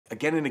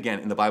Again and again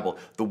in the Bible,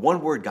 the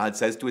one word God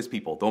says to his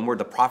people, the one word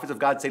the prophets of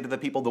God say to the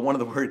people, one of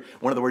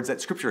the words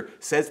that Scripture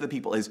says to the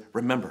people is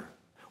remember.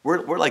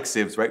 We're like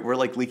sieves, right? We're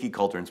like leaky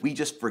cauldrons. We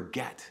just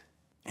forget.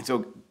 And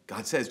so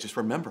God says, just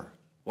remember.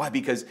 Why?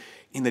 Because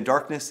in the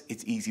darkness,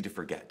 it's easy to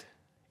forget.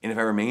 And if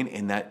I remain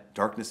in that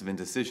darkness of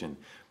indecision,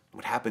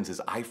 what happens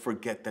is I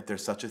forget that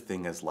there's such a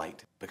thing as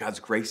light. But God's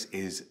grace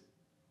is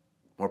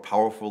more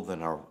powerful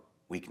than our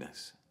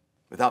weakness.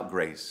 Without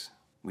grace,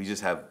 we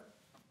just have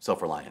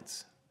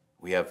self-reliance.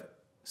 We have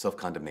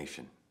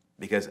self-condemnation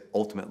because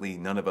ultimately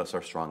none of us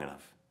are strong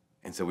enough.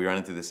 And so we run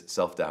into this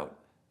self-doubt.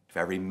 If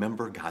I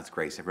remember God's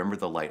grace, I remember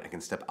the light, I can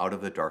step out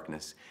of the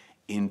darkness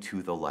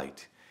into the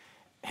light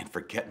and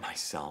forget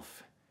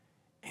myself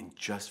and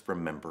just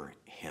remember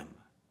him.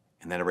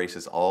 And that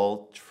erases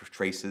all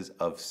traces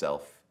of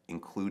self,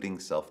 including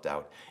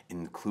self-doubt,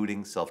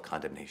 including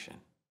self-condemnation.